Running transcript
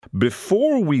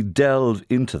Before we delve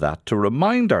into that, to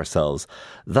remind ourselves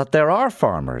that there are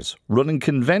farmers running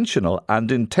conventional and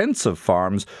intensive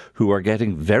farms who are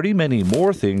getting very many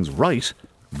more things right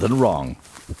than wrong.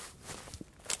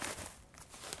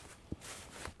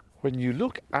 When you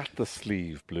look at the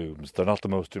Slieve blooms, they're not the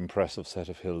most impressive set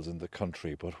of hills in the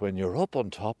country, but when you're up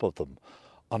on top of them,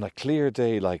 on a clear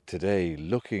day like today,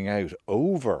 looking out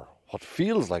over what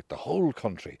feels like the whole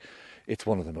country, it's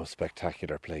one of the most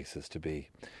spectacular places to be.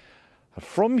 And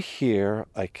from here,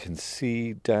 I can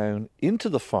see down into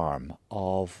the farm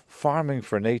of Farming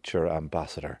for Nature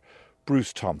ambassador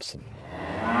Bruce Thompson.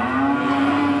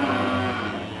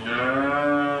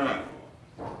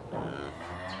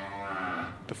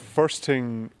 The first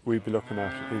thing we'd be looking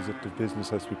at is that the business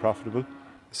has to be profitable.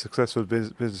 A successful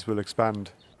business will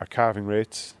expand our calving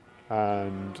rates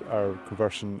and our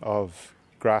conversion of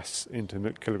grass into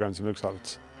kilograms of milk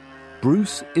solids.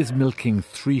 Bruce is milking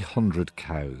 300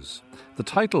 cows. The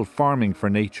title Farming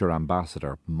for Nature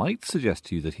ambassador might suggest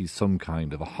to you that he's some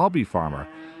kind of a hobby farmer,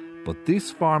 but this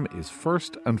farm is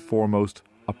first and foremost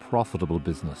a profitable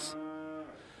business.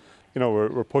 You know,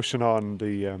 we're pushing on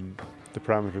the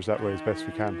parameters that way as best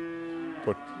we can,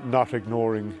 but not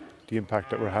ignoring the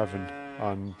impact that we're having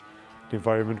on the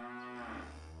environment.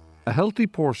 A healthy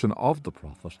portion of the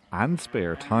profit and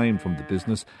spare time from the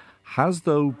business has,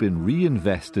 though, been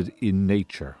reinvested in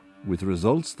nature, with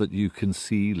results that you can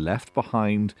see left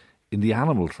behind in the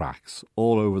animal tracks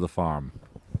all over the farm.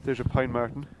 There's a pine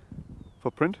marten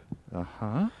footprint.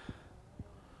 Uh-huh.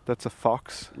 That's a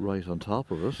fox. Right on top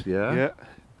of it, yeah. Yeah.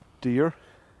 Deer.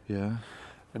 Yeah.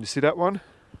 And you see that one?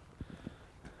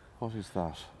 What is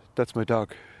that? That's my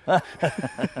dog.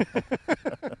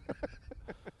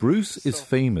 Bruce is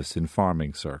famous in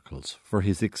farming circles for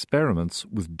his experiments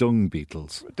with dung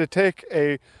beetles. They take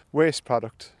a waste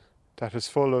product that is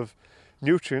full of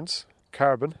nutrients,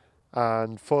 carbon,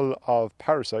 and full of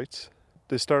parasites.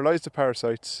 They sterilise the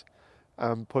parasites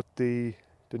and put the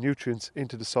nutrients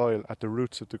into the soil at the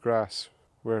roots of the grass,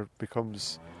 where it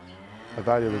becomes a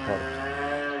valuable product.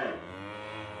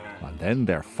 And then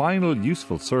their final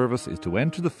useful service is to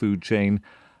enter the food chain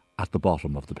at the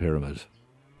bottom of the pyramid.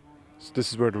 So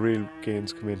this is where the real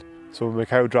gains come in. So when my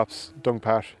cow drops dung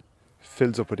pat,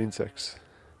 fills up with insects.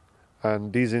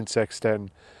 And these insects then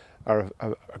are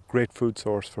a great food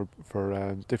source for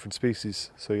different species.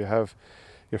 So you have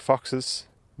your foxes,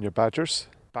 and your badgers,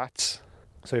 bats.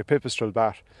 So your pipistrelle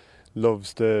bat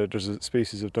loves there's a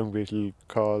species of dung beetle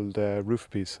called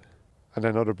roof-peas. And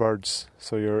then other birds,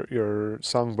 so your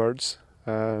songbirds,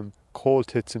 coal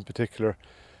tits in particular.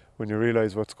 When you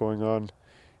realise what's going on,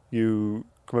 you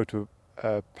come out to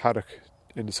a paddock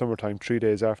in the summertime 3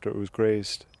 days after it was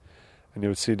grazed, and you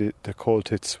would see the coal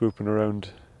tits swooping around.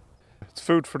 It's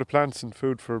food for the plants and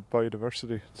food for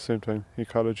biodiversity at the same time,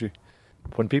 ecology.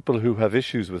 When people who have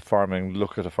issues with farming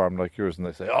look at a farm like yours and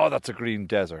they say, oh, that's a green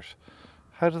desert,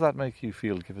 how does that make you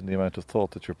feel, given the amount of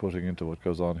thought that you're putting into what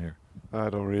goes on here? I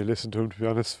don't really listen to him, to be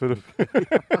honest, Philip.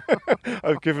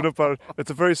 I've given up on it.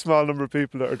 It's a very small number of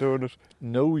people that are doing it.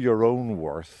 Know your own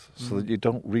worth so that you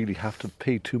don't really have to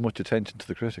pay too much attention to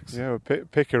the critics. Yeah,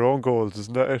 pick your own goals,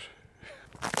 isn't that it?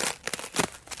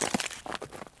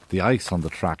 The ice on the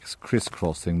tracks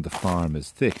crisscrossing the farm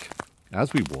is thick.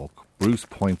 As we walk, Bruce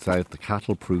points out the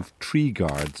cattle-proof tree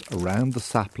guards around the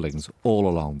saplings all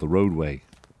along the roadway.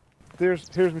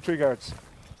 Here's my tree guards.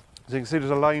 As you can see,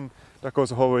 there's a line that goes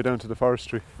the whole way down to the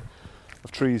forestry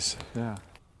of trees. Yeah.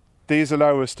 These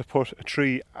allow us to put a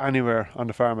tree anywhere on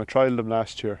the farm. I trialled them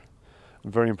last year.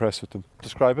 I'm very impressed with them.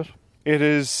 Describe it.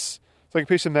 It's like a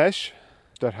piece of mesh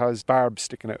that has barbs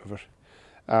sticking out of it,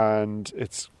 and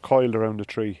it's coiled around the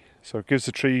tree. So it gives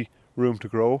the tree room to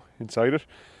grow inside it,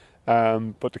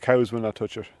 but the cows will not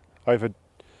touch it. I've had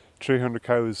 300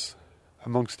 cows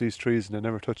amongst these trees and I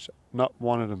never touched not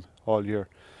one of them all year.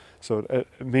 So it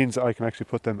means that I can actually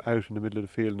put them out in the middle of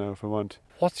the field now if I want.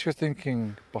 What's your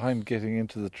thinking behind getting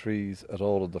into the trees at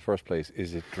all in the first place?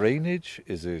 Is it drainage?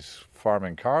 Is it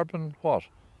farming carbon? What?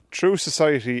 True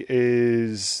society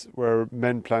is where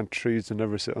men plant trees and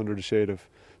never sit under the shade of.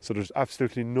 So there's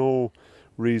absolutely no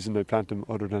reason I plant them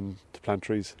other than to plant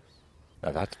trees.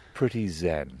 Now that's pretty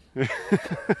zen.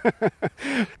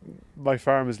 My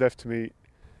farm is left to me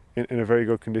in a very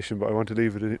good condition, but I want to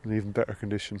leave it in an even better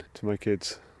condition to my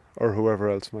kids or whoever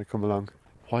else might come along.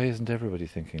 Why isn't everybody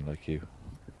thinking like you?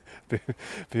 Be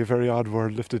a very odd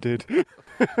world if they did.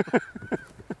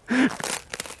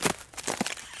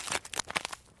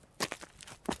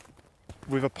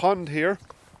 We've a pond here,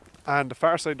 and the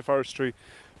far side of the forestry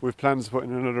we've plans to put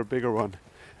in another bigger one.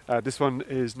 This one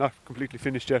is not completely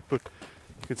finished yet, but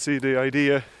you can see the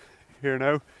idea here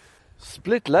now.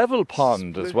 Split level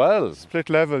pond as well. Split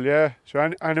level, yeah.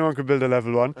 Sure, anyone could build a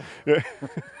level one. Yeah.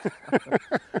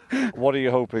 What are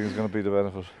you hoping is going to be the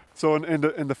benefit? So in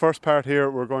the first part here,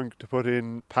 we're going to put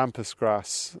in pampas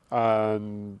grass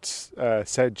and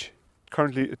sedge.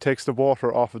 Currently, it takes the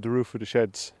water off of the roof of the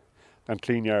sheds and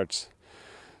clean yards.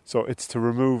 So it's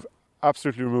to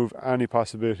absolutely remove any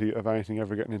possibility of anything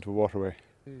ever getting into a waterway.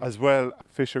 As well,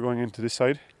 fish are going into this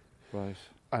side. Right.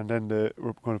 And then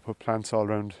we're going to put plants all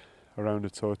around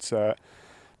it. So it's,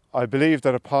 I believe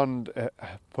that a pond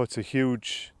puts a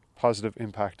huge positive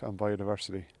impact on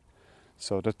biodiversity.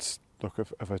 So that's, look,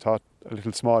 if I thought a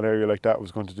little small area like that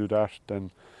was going to do that, then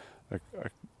I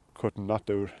couldn't not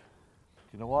do it.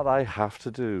 You know what I have to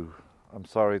do? I'm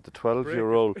sorry, the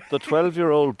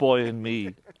 12-year-old boy in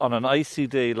me on an icy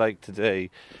day like today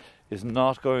is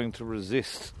not going to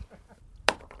resist.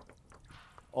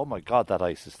 Oh my God, that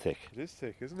ice is thick. It is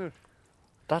thick, isn't it?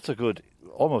 That's a good,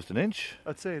 almost an inch.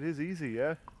 I'd say it is easy,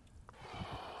 yeah.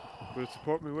 Will it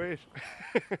support my weight?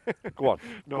 Go on.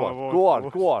 No, go I on. won't. Go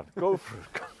on. Go on. Go for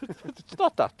it. It's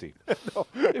not that deep. No.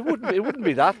 It wouldn't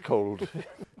be that cold.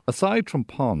 Aside from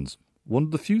ponds, one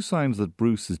of the few signs that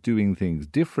Bruce is doing things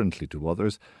differently to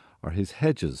others are his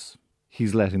hedges.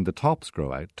 He's letting the tops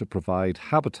grow out to provide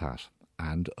habitat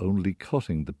and only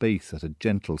cutting the base at a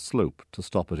gentle slope to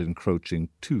stop it encroaching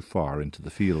too far into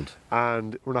the field.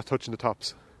 And we're not touching the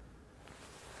tops.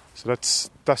 So that's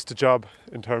the job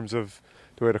in terms of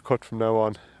the way to cut from now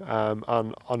on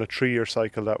a 3-year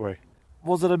cycle that way.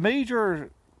 Was it a major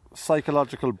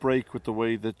psychological break with the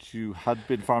way that you had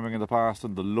been farming in the past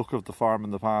and the look of the farm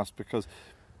in the past? Because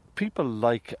people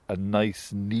like a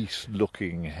nice,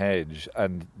 neat-looking hedge,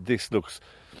 and this looks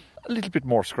a little bit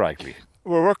more scraggly.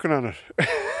 We're working on it.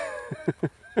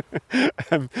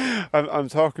 I'm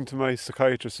talking to my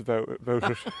psychiatrist about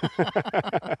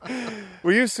it.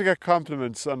 We used to get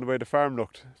compliments on the way the farm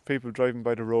looked. People driving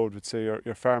by the road would say,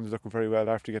 your farm's looking very well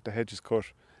after you get the hedges cut.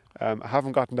 I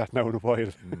haven't gotten that now in a while.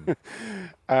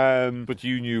 But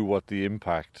you knew what the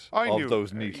impact of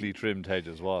those neatly trimmed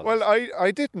hedges was. Well, I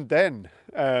didn't then,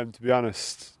 to be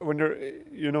honest. When you're,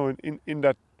 in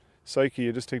that psyche,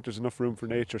 you just think there's enough room for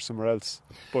nature somewhere else.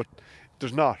 But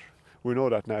there's not. We know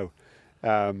that now.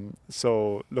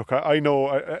 So look, I know.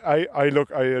 I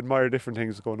admire different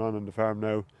things going on the farm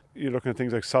now. You're looking at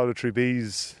things like solitary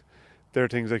bees. They're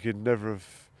things like you'd never have,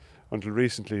 until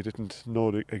recently, didn't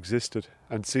know they existed.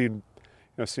 And seeing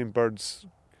birds,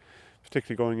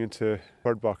 particularly going into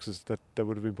bird boxes that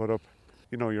would have been put up,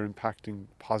 you're impacting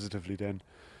positively then.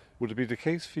 Would it be the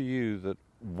case for you that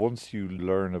once you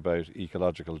learn about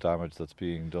ecological damage that's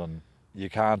being done, you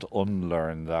can't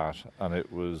unlearn that, and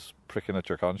it was pricking at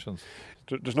your conscience?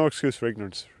 There's no excuse for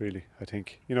ignorance, really. I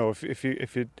think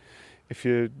if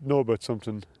you know about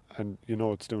something and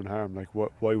it's doing harm, like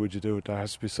why would you do it? There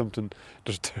has to be something.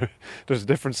 There's a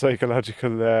different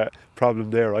psychological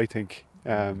problem there, I think.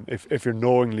 If you're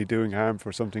knowingly doing harm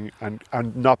for something and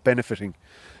not benefiting,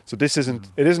 so it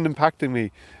isn't impacting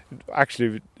me.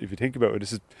 Actually, if you think about it,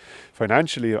 this is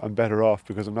financially I'm better off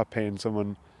because I'm not paying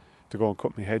someone to go and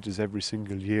cut my hedges every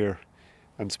single year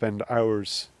and spend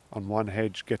hours on one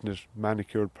hedge getting it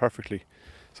manicured perfectly.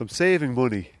 So I'm saving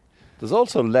money. There's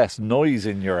also less noise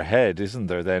in your head, isn't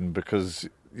there, then, because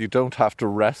you don't have to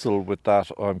wrestle with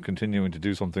that, I'm continuing to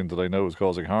do something that I know is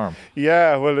causing harm.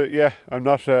 Yeah, well, I'm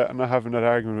not having that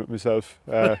argument with myself.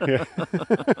 Yeah.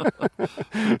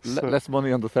 Less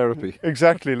money on the therapy.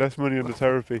 Exactly, less money on the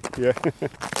therapy, yeah.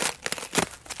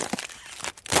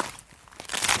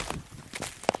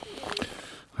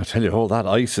 I tell you, all that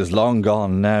ice is long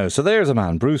gone now. So there's a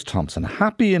man, Bruce Thompson,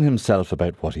 happy in himself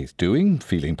about what he's doing,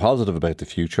 feeling positive about the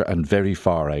future and very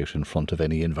far out in front of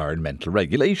any environmental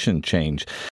regulation change.